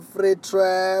every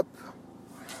trap,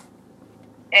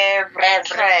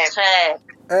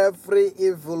 every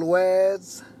evil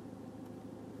words,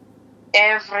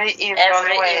 every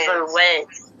evil word,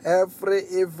 every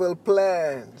evil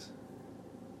plan,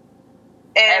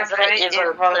 every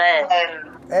evil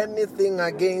plan, anything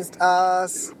against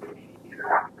us,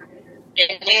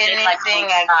 anything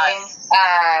against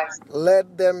us,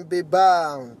 let them be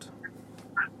bound.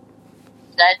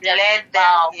 let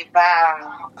them be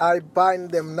bound. I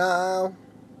bind them now.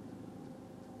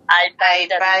 I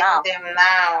bind them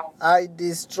now. I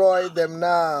destroy them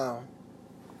now.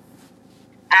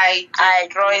 I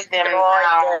destroy them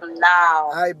now.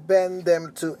 I burn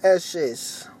them to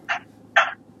ashes.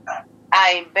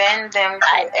 I burn them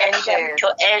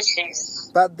to ashes.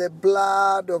 But the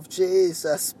blood of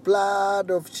Jesus, blood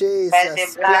of Jesus, But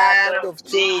the blood of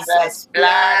Jesus,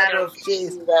 blood of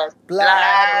Jesus,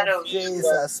 blood of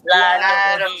Jesus, blood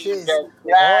of Jesus,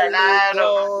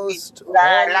 Holy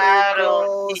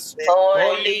Ghost,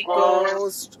 Holy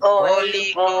Ghost,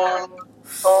 Holy Ghost, Holy Ghost,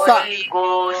 Holy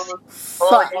Ghost,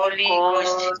 Holy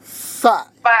Ghost,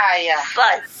 fire,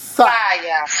 fire,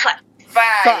 fire,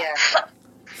 fire,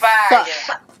 fire,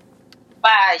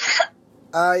 fire.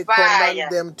 I command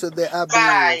them to the abyss.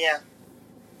 Fire.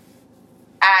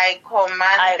 I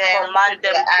command them to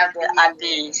the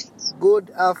abyss. Good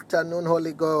afternoon,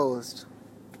 Holy Ghost.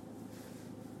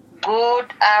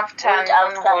 Good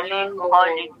afternoon,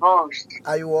 Holy Ghost.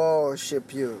 I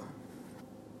worship you.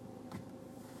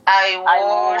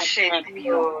 I worship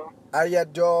you. I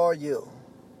adore you.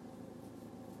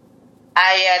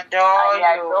 I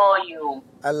adore you.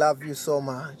 I love you so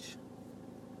much.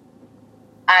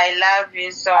 I love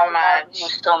you so much.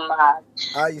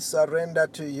 I surrender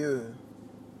to you.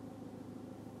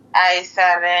 I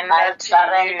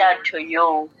surrender to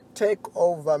you. Take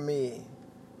over me.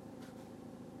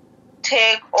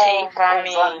 Take over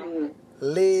me.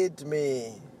 Lead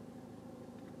me.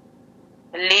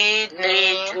 Lead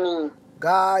me.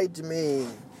 Guide me.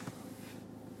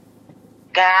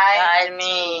 Guide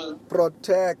me.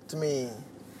 Protect me.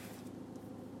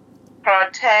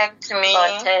 Protect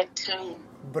me.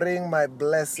 Bring my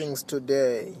blessings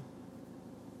today.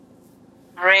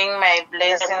 Bring my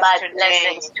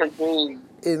blessings today.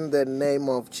 In the name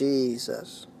of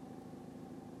Jesus.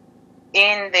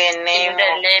 In the name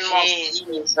of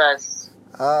Jesus.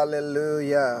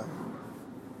 Hallelujah.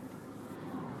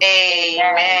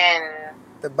 Amen.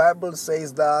 The Bible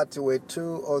says that where 2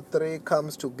 or 3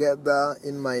 comes together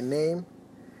in my name,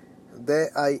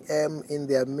 there I am in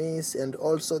their midst. And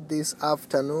also this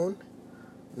afternoon,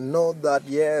 know that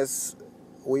yes,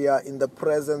 we are in the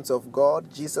presence of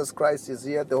God. Jesus Christ is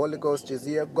here. The Holy Ghost is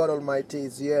here. God Almighty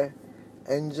is here.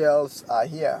 Angels are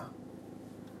here.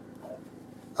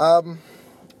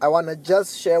 I want to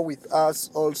just share with us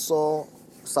also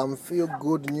some few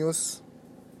good news.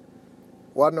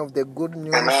 One of the good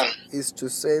news is to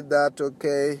say that,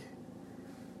 okay,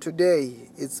 today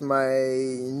it's my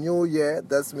new year.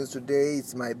 That means today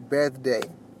is my birthday.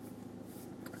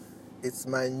 It's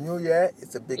my new year.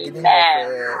 It's the beginning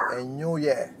of a new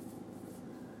year.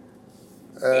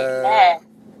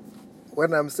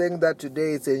 When I'm saying that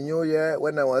today it's a new year,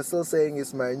 when I was still saying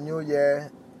it's my new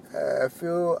year, a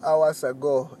few hours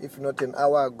ago, if not an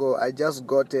hour ago, I just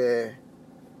got a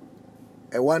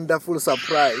wonderful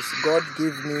surprise. God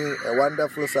gave me a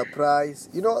wonderful surprise.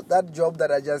 You know that job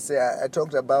that I just said, I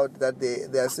talked about, that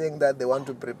they are saying that they want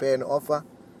to prepare an offer.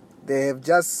 They have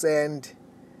just sent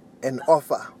an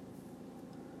offer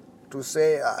to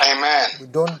say, Amen. We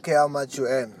don't care how much you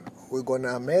earn. We're going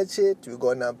to match it. We're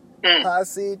going to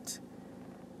pass it.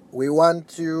 We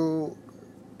want you.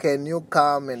 Can you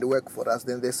come and work for us?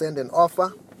 Then they send an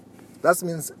offer. That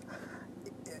means,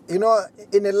 you know,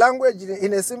 in a language,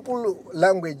 in a simple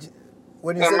language,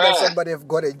 when you say that somebody have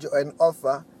got an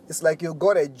offer, it's like you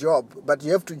got a job, but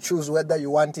you have to choose whether you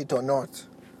want it or not.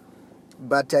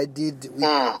 But I did.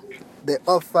 The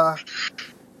offer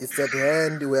is at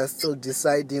hand. We are still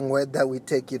deciding whether we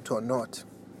take it or not.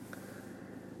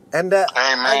 And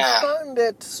I found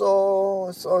it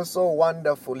so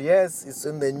wonderful. Yes, it's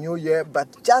in the new year,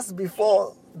 but just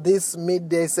before this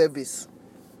midday service,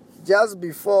 just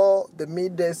before the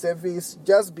midday service,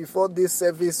 just before this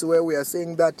service where we are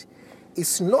saying that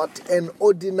it's not an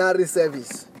ordinary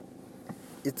service.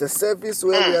 It's a service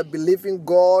where we are believing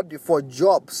God for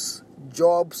jobs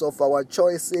of our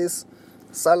choices,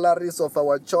 salaries of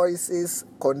our choices,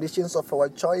 conditions of our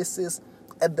choices,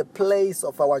 at the place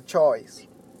of our choice.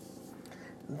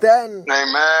 Then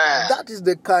that is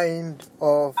the kind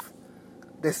of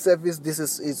the service this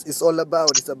is all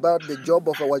about. It's about the job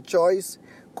of our choice,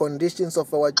 conditions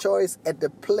of our choice, at the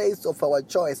place of our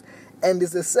choice. And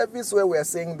it's a service where we are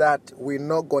saying that we're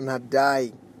not going to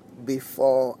die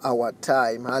before our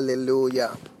time.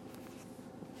 Hallelujah.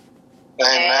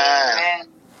 Amen.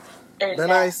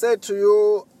 Then I said to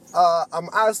you, I'm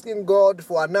asking God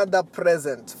for another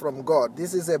present from God.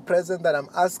 This is a present that I'm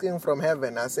asking from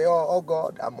heaven. I say, oh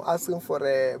God, I'm asking for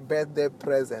a birthday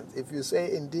present. If you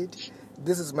say, indeed,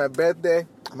 this is my birthday,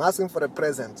 I'm asking for a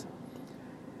present.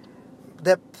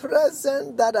 The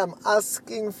present that I'm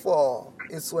asking for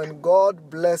is when God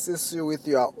blesses you with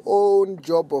your own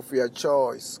job of your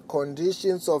choice,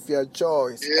 conditions of your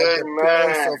choice, at the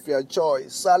place of your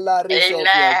choice, salaries of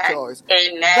your choice.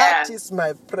 That is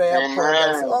my prayer point.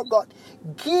 I say, oh God,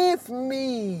 give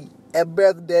me a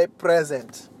birthday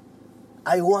present.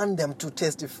 I want them to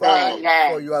testify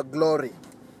for your glory.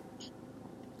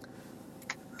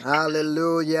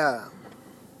 Hallelujah.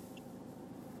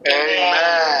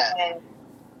 Amen.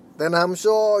 Then I'm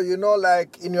sure,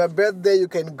 like in your birthday, you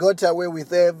can get away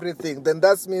with everything. Then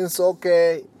that means,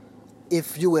 okay,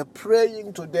 if you were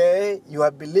praying today, you are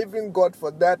believing God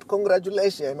for that,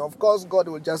 congratulations. Of course, God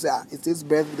will just say, it's his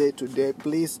birthday today.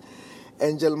 Please,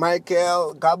 Angel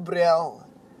Michael, Gabriel,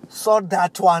 sort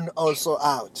that one also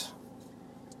out.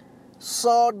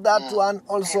 Sort that one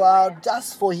also out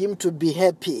just for him to be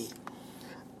happy.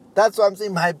 That's what I'm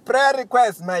saying. My prayer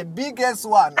request, my biggest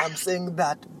one, I'm saying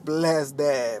that bless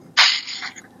them.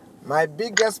 My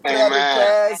biggest prayer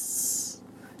request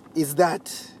is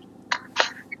that.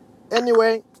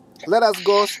 Anyway, let us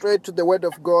go straight to the Word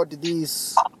of God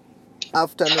this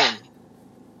afternoon.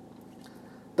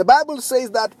 The Bible says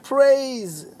that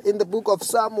praise in the book of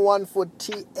Psalm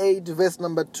 148, verse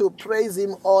number 2, praise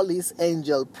him all his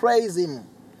angels, praise him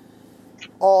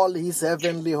all his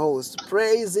heavenly hosts,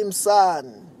 praise him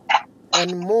sun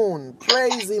and moon,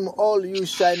 praise him all you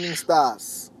shining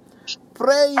stars.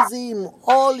 Praise him,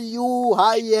 all you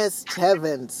highest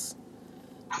heavens,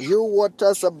 you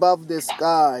waters above the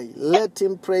sky. Let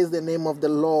him praise the name of the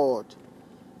Lord.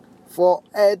 For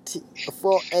at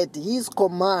his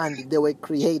command they were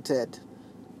created.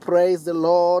 Praise the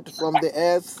Lord from the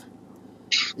earth,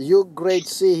 you great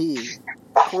sea,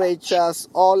 creatures,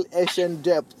 all ancient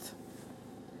depth.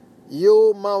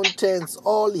 You mountains,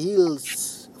 all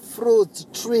hills, fruit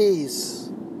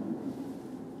trees,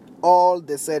 all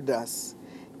the cedars,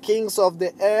 kings of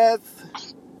the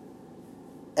earth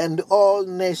and all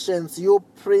nations, you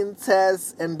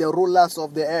princes and the rulers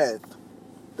of the earth.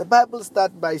 The Bible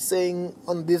starts by saying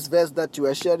on this verse that you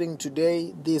are sharing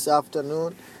today, this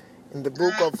afternoon, in the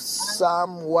book of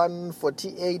Psalm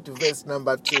 148, verse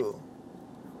number 2.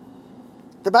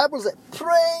 The Bible says,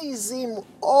 praise him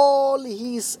all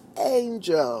his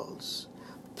angels.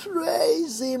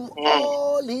 Praise him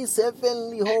all his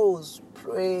heavenly hosts.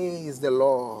 Praise the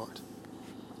Lord.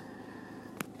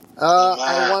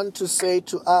 I want to say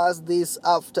to us this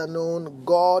afternoon,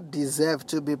 God deserves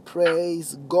to be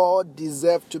praised. God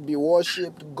deserves to be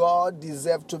worshipped. God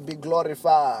deserves to be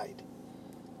glorified.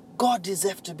 God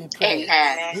deserves to be praised.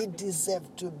 Amen. He deserves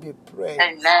to be praised.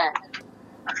 Amen.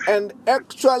 And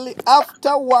actually,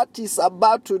 after what he's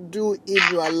about to do in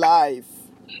your life,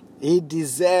 he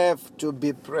deserves to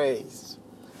be praised.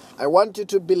 I want you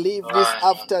to believe this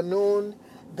afternoon,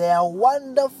 there are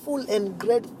wonderful and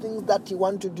great things that he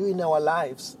wants to do in our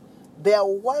lives. There are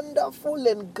wonderful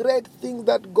and great things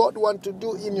that God wants to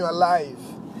do in your life.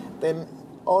 Then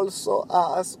also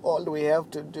us, all we have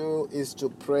to do is to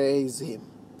praise him.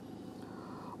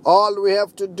 All we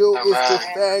have to do is to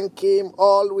thank him.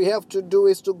 All we have to do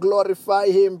is to glorify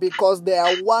him, because there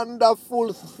are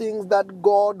wonderful things that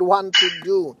God wants to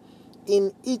do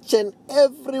in each and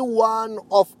every one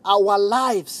of our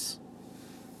lives.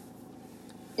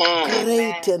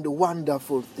 Great and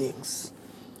wonderful things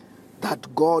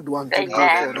that God wants to do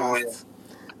for us.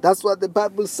 That's what the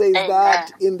Bible says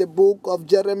that in the book of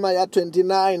Jeremiah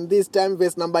 29, this time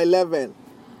verse number 11.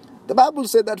 The Bible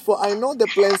said that, for I know the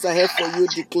plans I have for you,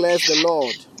 declares the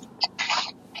Lord.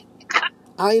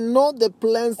 I know the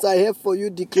plans I have for you,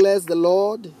 declares the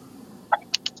Lord.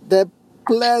 The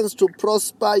plans to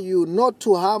prosper you, not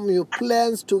to harm you,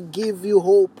 plans to give you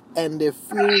hope and a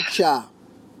future.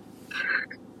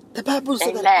 The Bible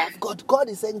says that God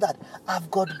is saying that I've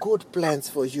got good plans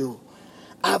for you.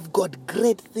 I've got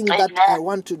great things that I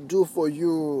want to do for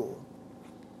you.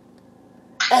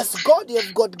 As God,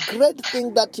 you've got great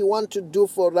things that He wants to do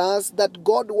for us, that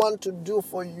God wants to do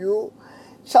for you.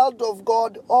 Child of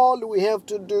God, all we have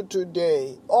to do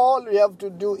today, all you have to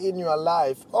do in your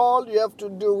life, all you have to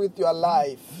do with your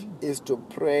life is to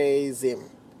praise Him,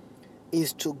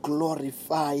 is to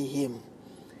glorify Him,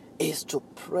 is to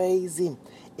praise Him,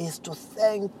 is to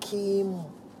thank Him,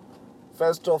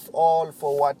 first of all,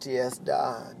 for what He has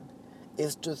done.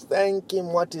 is to thank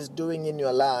Him what He's doing in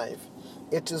your life.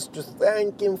 It is to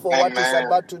thank Him for what He's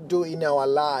about to do in our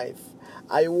life.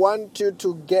 I want us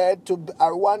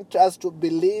to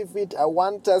believe it. I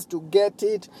want us to get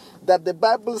it. That the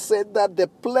Bible said that the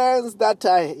plans that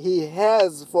He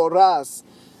has for us,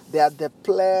 they are the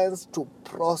plans to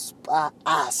prosper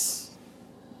us.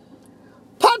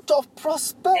 Part of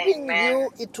prospering you,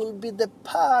 it will be the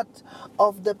part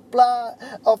of the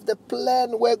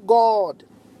plan where God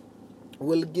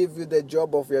will give you the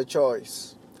job of your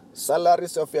choice,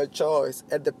 salaries of your choice,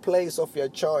 at the place of your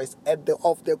choice,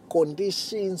 of the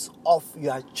conditions of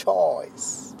your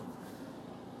choice.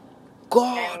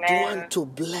 God wants to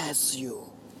bless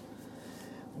you.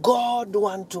 God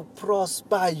wants to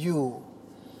prosper you.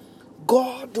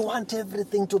 God wants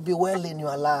everything to be well in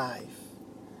your life.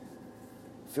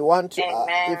 If you want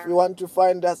to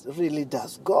find us, really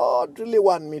does God really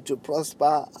want me to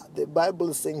prosper? The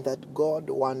Bible is saying that God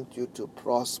wants you to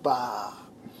prosper.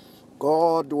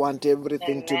 God wants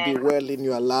everything to be well in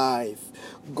your life.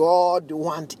 God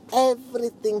wants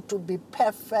everything to be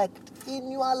perfect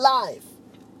in your life.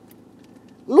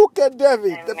 Look at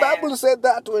David. The Bible said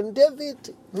that when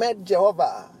David met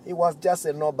Jehovah, he was just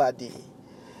a nobody.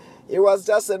 He was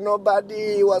just a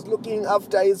nobody. He was looking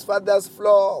after his father's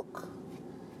flock.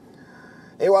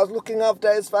 He was looking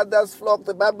after his father's flock.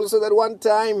 The Bible said that one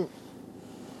time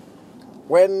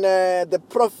when the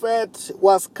prophet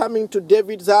was coming to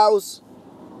David's house,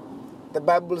 the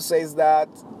Bible says that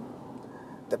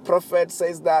the prophet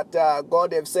says that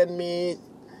God have sent me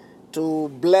to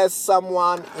bless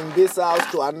someone in this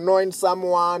house, to anoint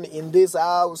someone in this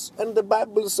house. And the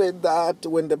Bible said that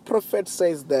when the prophet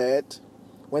says that,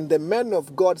 when the man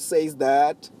of God says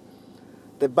that,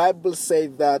 the Bible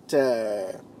says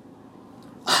that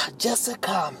Jesse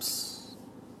comes.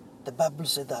 The Bible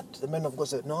said that. The man of God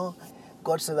said, no.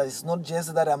 God said that it's not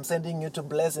Jesse that I'm sending you to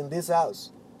bless in this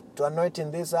house, to anoint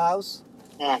in this house.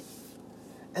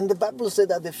 And the Bible said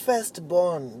that the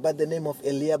firstborn by the name of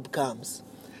Eliab comes.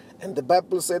 And the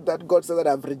Bible said that God said that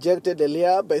I've rejected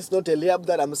Eliab, but it's not Eliab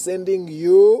that I'm sending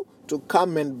you to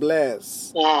come and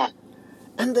bless.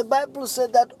 And the Bible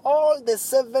said that all the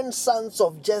 7 sons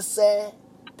of Jesse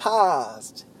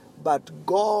passed. But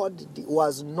God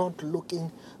was not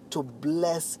looking to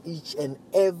bless each and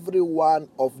every one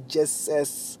of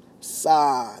Jesse's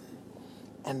son.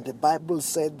 And the Bible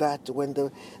said that when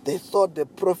they thought the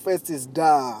prophet is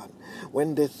done,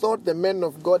 when they thought the man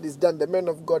of God is done, the man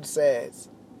of God says,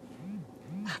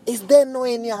 is there no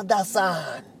any other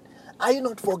son? Are you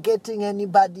not forgetting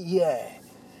anybody here?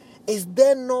 Is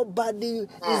there nobody?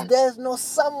 Is there no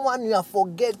someone you are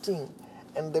forgetting?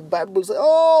 And the Bible says,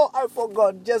 oh, I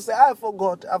forgot. Just say, I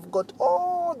forgot. I've got,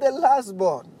 the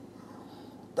lastborn.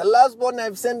 The lastborn,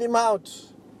 I've sent him out.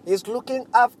 He's looking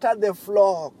after the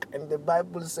flock. And the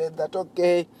Bible said that,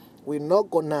 okay, we're not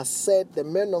going to set the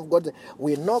man of God,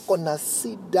 we're not going to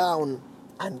sit down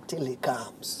until he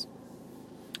comes.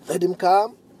 Let him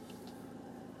come.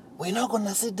 We're not going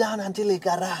to sit down until he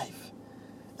arrives.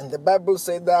 And the Bible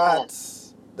said that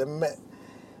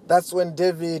that's when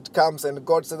David comes and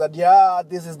God said that,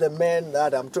 this is the man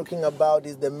that I'm talking about,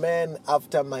 is the man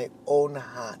after my own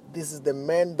heart. This is the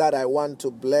man that I want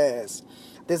to bless.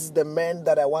 This is the man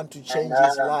that I want to change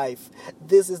his life.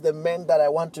 This is the man that I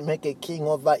want to make a king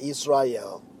over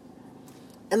Israel.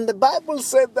 And the Bible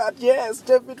said that, yes,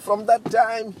 David from that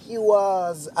time, he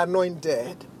was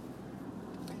anointed.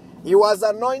 He was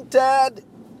anointed.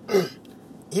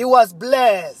 He was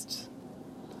blessed.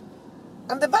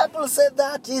 And the Bible said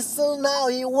that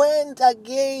he went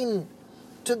again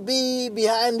to be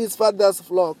behind his father's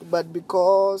flock. But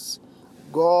because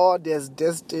God is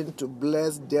destined to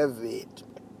bless David,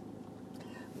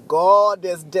 God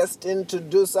is destined to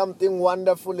do something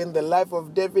wonderful in the life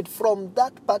of David from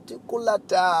that particular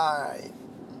time.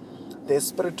 The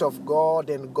Spirit of God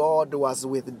and God was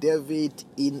with David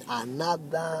in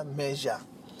another measure.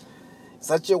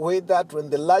 Such a way that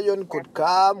when the lion could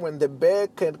come, when the bear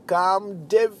could come,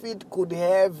 David could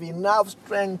have enough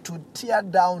strength to tear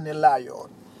down a lion,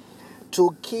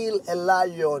 to kill a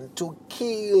lion, to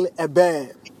kill a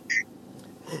bear.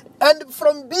 And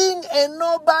from being a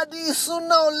nobody,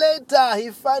 sooner or later,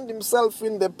 he found himself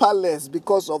in the palace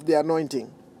because of the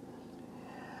anointing.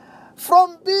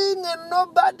 From being a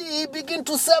nobody, he began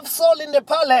to serve Saul in the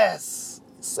palace.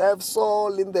 Serve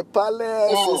Saul in the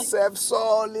palace, serve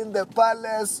Saul in the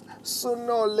palace.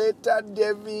 Sooner or later,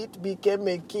 David became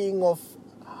a king of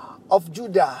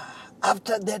Judah.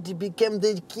 After that, he became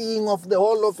the king of the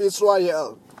whole of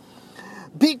Israel.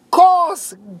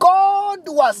 Because God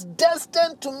was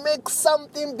destined to make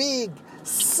something big,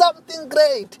 something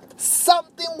great,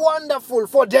 something wonderful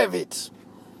for David.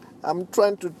 I'm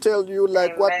trying to tell you,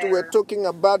 like what we were talking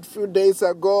about a few days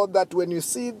ago, that when you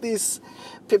see these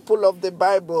people of the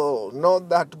Bible, know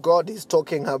that God is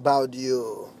talking about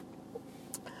you.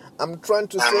 I'm trying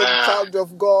to say, child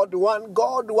of God,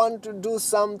 God wants to do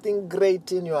something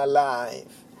great in your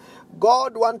life.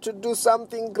 God wants to do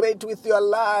something great with your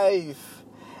life.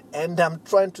 And I'm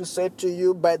trying to say to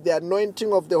you, by the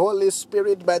anointing of the Holy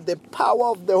Spirit, by the power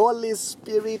of the Holy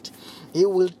Spirit, He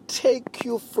will take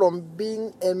you from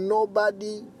being a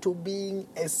nobody to being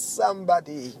a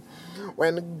somebody.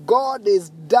 When God is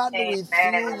done with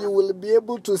you, you will be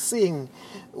able to sing.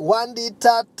 Wandi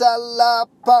tata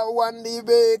lapa, wandi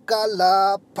beka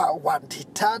lapa, wandi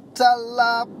tata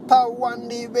lapa,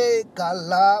 wandi beka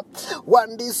lapa,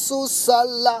 wandi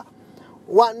susala,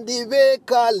 wandi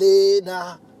beka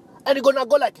lena. And you're gonna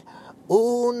go like,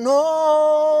 Uno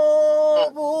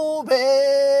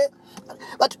bube.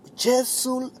 But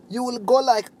Jesu, you will go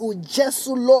like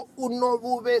Ujesulo Uno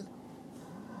bube.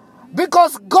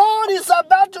 Because God is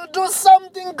about to do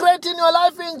something great in your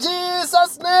life in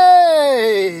Jesus'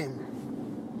 name.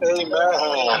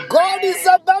 Amen. God is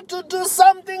about to do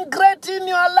something great in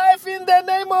your life in the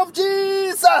name of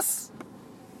Jesus.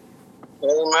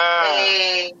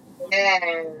 Amen.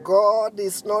 God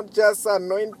is not just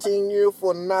anointing you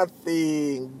for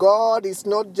nothing. God is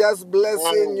not just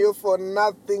blessing you for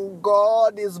nothing.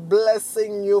 God is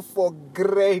blessing you for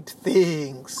great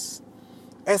things.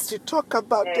 As you talk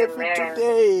about David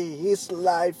today, his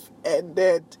life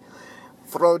ended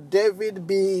from David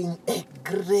being a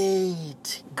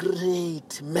great,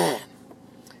 great man.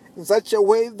 In such a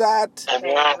way that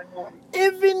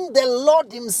even the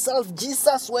Lord himself,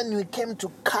 Jesus, when he came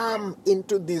to come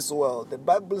into this world, the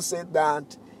Bible said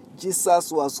that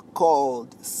Jesus was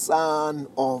called Son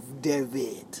of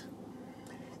David.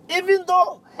 Even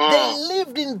though they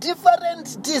lived in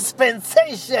different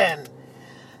dispensations,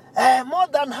 more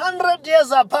than 100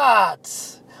 years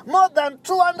apart, more than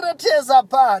 200 years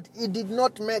apart, it did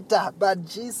not matter. But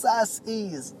Jesus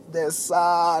is the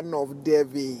Son of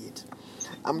David.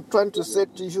 I'm trying to say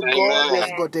to you, God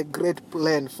has got a great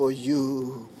plan for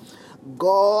you.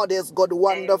 God has got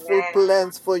wonderful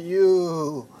plans for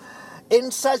you. In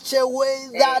such a way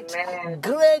that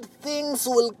great things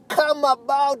will come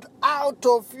about out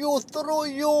of you, through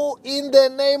you, in the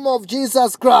name of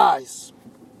Jesus Christ.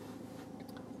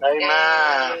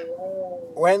 Amen.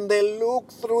 When they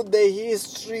look through the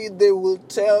history, they will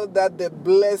tell that the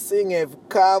blessing have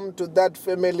come to that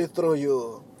family through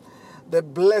you. The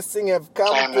blessing have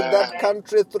come to that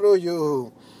country through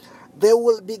you. They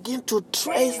will begin to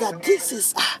trace that this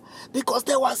is because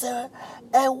there was a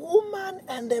woman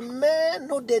and a man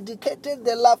who dedicated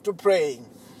their life to praying.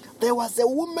 There was a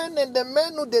woman and a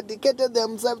man who dedicated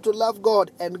themselves to love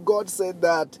God. And God said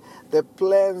that the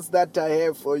plans that I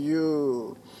have for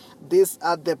you, these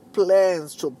are the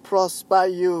plans to prosper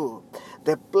you.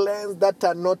 The plans that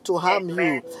are not to harm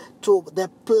you. To the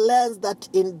plans that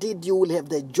indeed you will have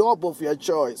the job of your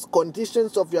choice,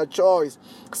 conditions of your choice,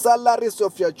 salaries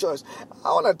of your choice. I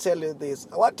want to tell you this.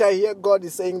 What I hear God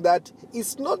is saying that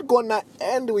it's not going to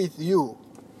end with you.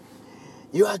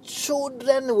 Your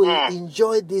children will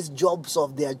enjoy these jobs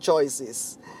of their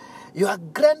choices. Your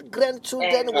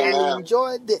grandchildren will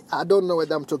enjoy the... I don't know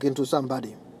whether I'm talking to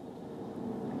somebody.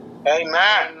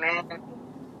 Amen.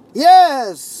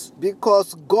 Yes,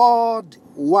 because God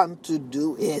wants to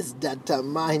do, is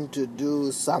determined to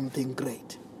do something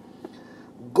great.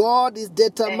 God is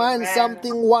determined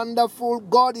something wonderful.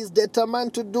 God is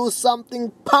determined to do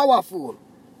something powerful.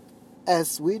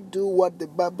 As we do what the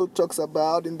Bible talks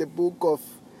about in the book of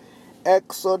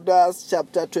Exodus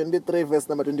chapter 23 verse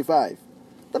number 25.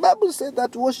 The Bible says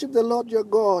that worship the Lord your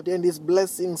God and his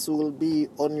blessings will be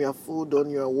on your food,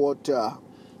 on your water,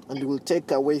 and he will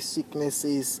take away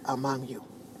sicknesses among you.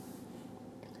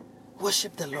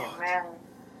 Worship the Lord.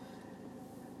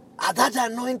 That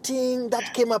anointing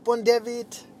that came upon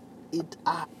David, it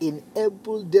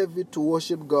enabled David to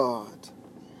worship God.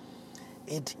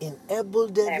 It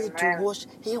enabled David to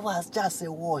worship. He was just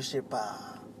a worshiper.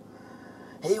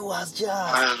 He was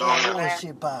just a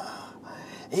worshiper.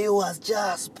 He was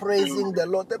just praising the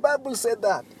Lord. The Bible said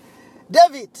that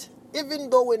David, even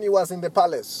though when he was in the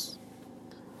palace,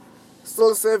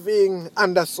 still serving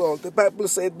under Saul, the Bible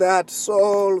said that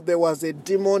Saul, there was a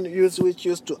demon which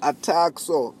used to attack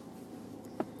Saul.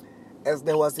 As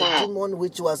there was a demon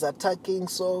which was attacking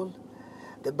Saul,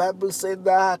 the Bible said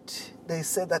that, they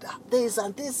said that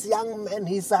this young man,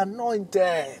 he's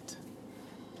anointed.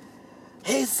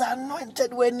 He's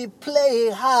anointed when he play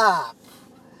harp.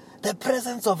 the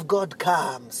presence of God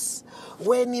comes.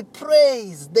 When he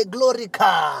prays, the glory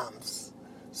comes.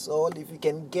 So if you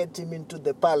can get him into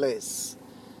the palace,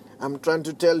 I'm trying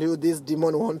to tell you, this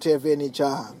demon won't have any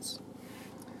chance.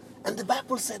 And the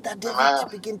Bible said that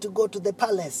David began to go to the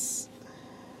palace.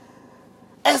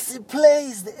 As he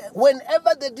plays,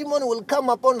 whenever the demon will come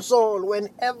upon Saul,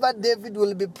 whenever David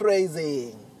will be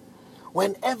praising,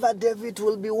 whenever David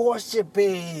will be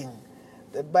worshiping,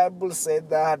 the Bible said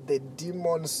that the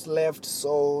demons left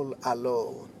Saul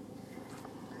alone.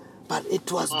 But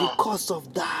it was because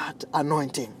of that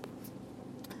anointing.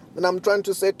 And I'm trying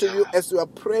to say to you, as you are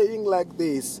praying like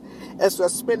this, as you are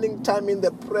spending time in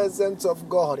the presence of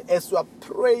God, as you are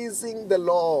praising the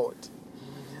Lord,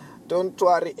 don't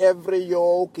worry, every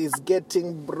yoke is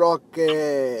getting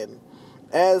broken.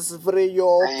 Every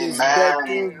yoke is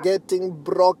getting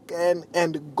broken,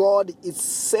 and God is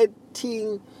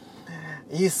setting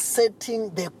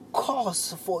the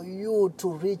course for you to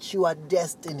reach your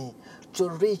destiny, to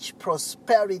reach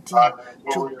prosperity,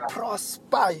 to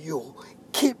prosper you.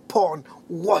 Keep on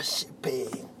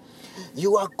worshiping.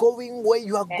 You are going where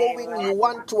you are going. You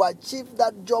want to achieve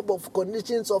that job of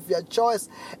conditions of your choice,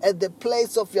 at the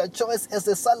place of your choice, as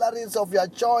the salaries of your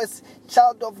choice.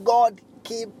 Child of God,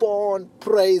 keep on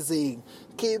praising.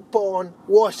 Keep on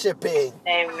worshiping.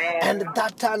 Amen. And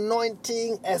that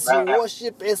anointing, as you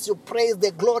worship, as you praise,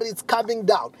 the glory is coming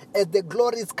down. As the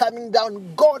glory is coming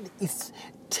down, God is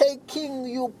taking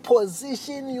you,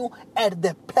 position you at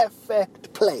the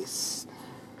perfect place.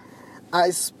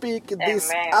 I speak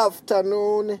this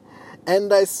afternoon,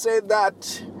 and I say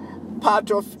that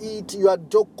part of it, your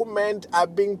documents are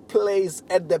being placed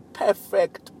at the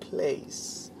perfect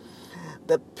place.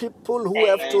 The people who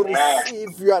have to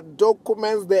receive your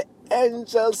documents, the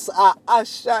angels are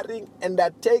ushering and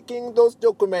are taking those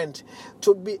documents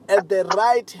to be at the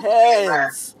right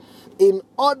hands in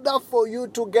order for you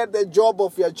to get the job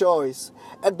of your choice,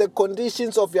 at the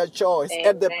conditions of your choice,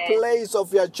 at the place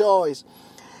of your choice.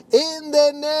 In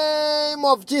the name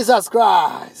of Jesus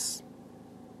Christ.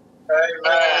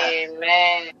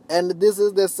 Amen. And this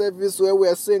is the service where we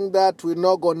are saying that we're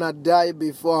not going to die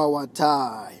before our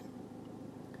time.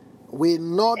 We're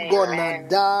not going to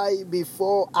die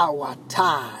before our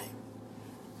time.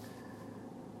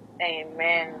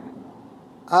 Amen.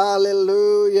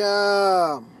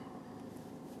 Hallelujah.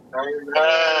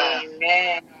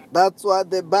 Amen. That's why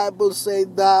the Bible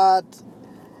said that.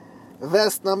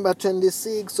 Verse number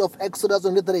 26 of Exodus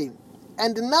 23.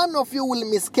 And none of you will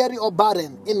miscarry or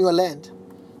barren in your land.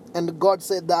 And God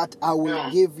said that I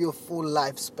will give you full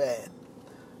lifespan.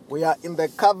 We are in the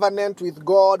covenant with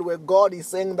God, where God is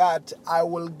saying that I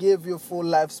will give you full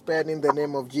lifespan in the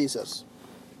name of Jesus.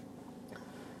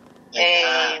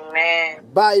 Amen.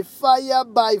 By fire,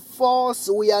 by force,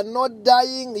 we are not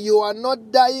dying. You are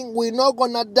not dying. We're not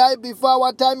going to die before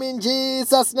our time in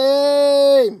Jesus'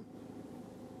 name.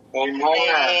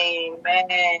 Amen.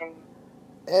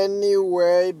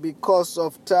 Anyway, because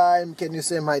of time, can you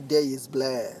say my day is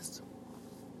blessed?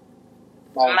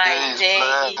 My day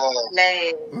is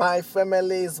blessed. My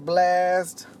family is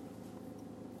blessed.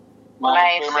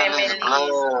 My family is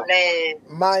blessed.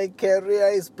 My career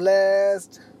is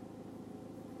blessed.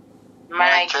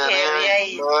 My career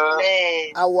is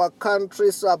blessed. Our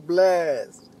countries are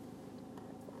blessed.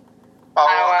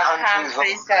 Our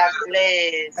countries are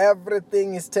blessed.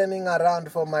 Everything is turning around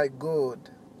for my good.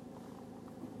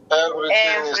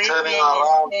 Everything is turning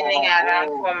around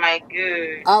for my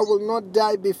good. I will not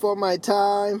die before my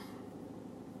time.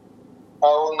 I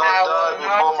will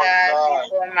not die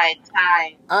before my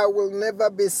time. I will never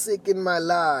be sick in my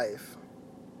life.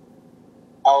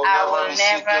 I will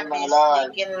never be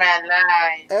sick in my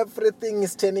life. Everything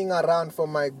is turning around for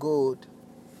my good.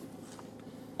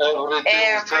 Everything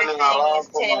is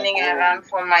turning around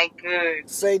for my good.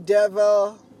 Say,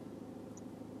 devil,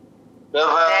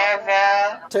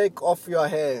 take off your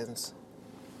hands.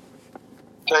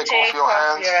 Take off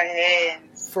your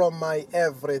hands from my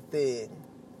everything.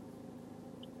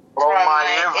 From my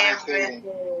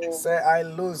everything. Say, I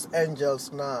lose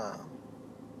angels now.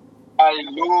 I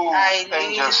lose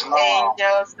angels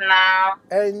now.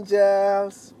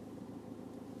 Angels,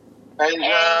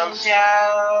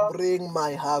 bring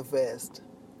my harvest.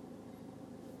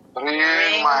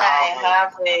 Bring my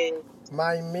harvest.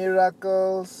 My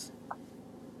miracles.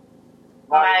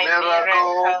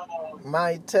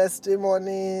 My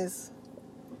testimonies.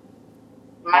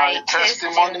 My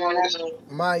testimonies.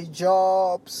 My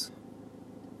jobs.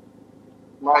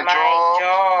 My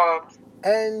jobs.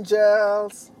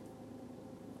 Angels.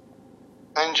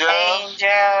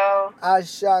 Angels.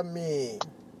 Usher me.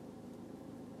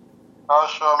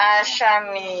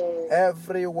 Usher me.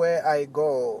 Everywhere I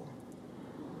go.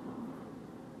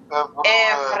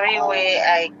 Everywhere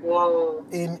I go.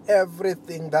 In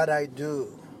everything that I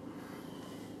do.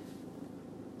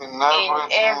 In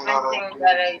everything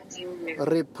that I do.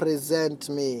 Represent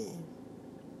me.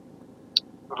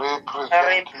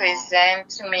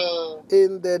 Represent me.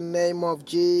 In the name of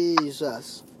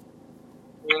Jesus.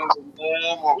 In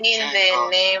the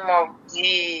name of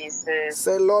Jesus.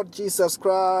 Say, Lord Jesus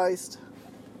Christ.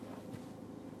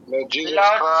 Lord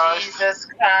Jesus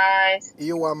Christ.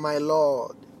 You are my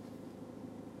Lord.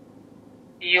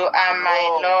 You are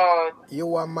my Lord.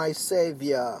 You are my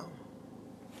Savior.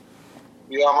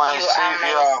 You are my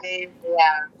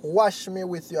Savior. Wash me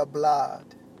with your blood.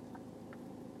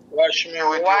 Wash me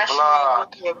with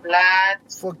your blood.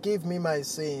 Forgive me my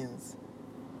sins.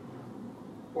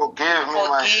 Forgive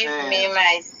me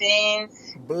my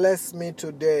sins. Bless me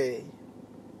today.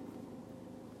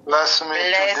 Bless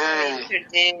me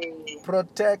today.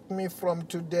 Protect me from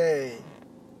today.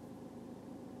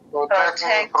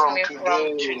 Protect me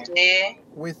from today.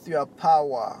 With your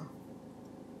power.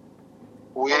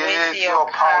 With your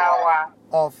power.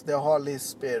 Of the Holy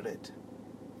Spirit.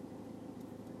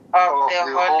 Of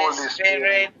the Holy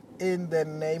Spirit. In the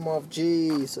name of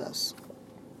Jesus.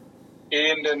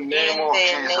 In the name of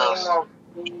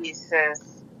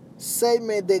Jesus. Say,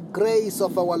 may the grace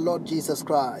of our Lord Jesus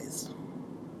Christ.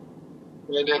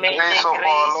 May the grace of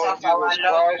our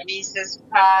Lord Jesus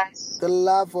Christ. The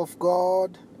love of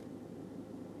God.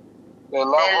 The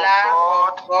love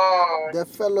of God. The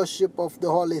fellowship of the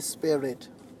Holy Spirit.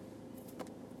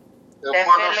 The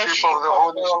fellowship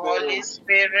of the Holy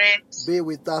Spirit. Be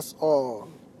with us all.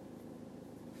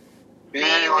 Be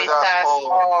with us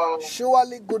all.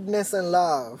 Surely goodness and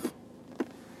love.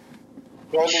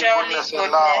 Surely goodness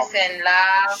and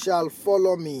love. Shall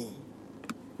follow me.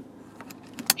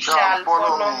 Shall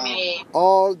follow me.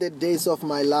 All the days of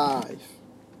my life.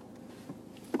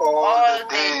 All the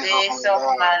days of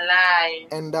my life.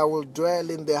 And I will dwell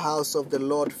in the house of the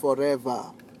Lord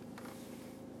forever.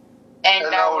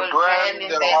 And I will dwell in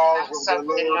the house of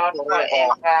the Lord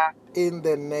forever. In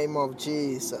the name of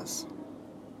Jesus.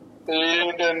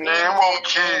 In the name of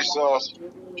Jesus.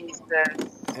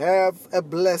 Have a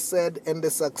blessed and a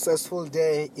successful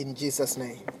day in Jesus'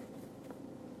 name.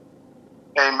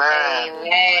 Amen.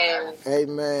 Amen.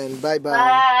 Amen. Bye-bye.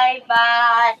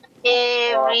 Bye-bye,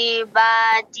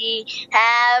 everybody.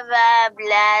 Have a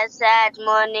blessed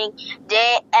morning,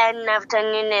 day, and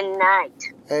afternoon and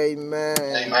night. Amen.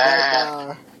 Amen.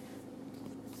 Bye-bye.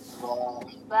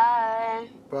 Bye.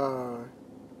 Bye.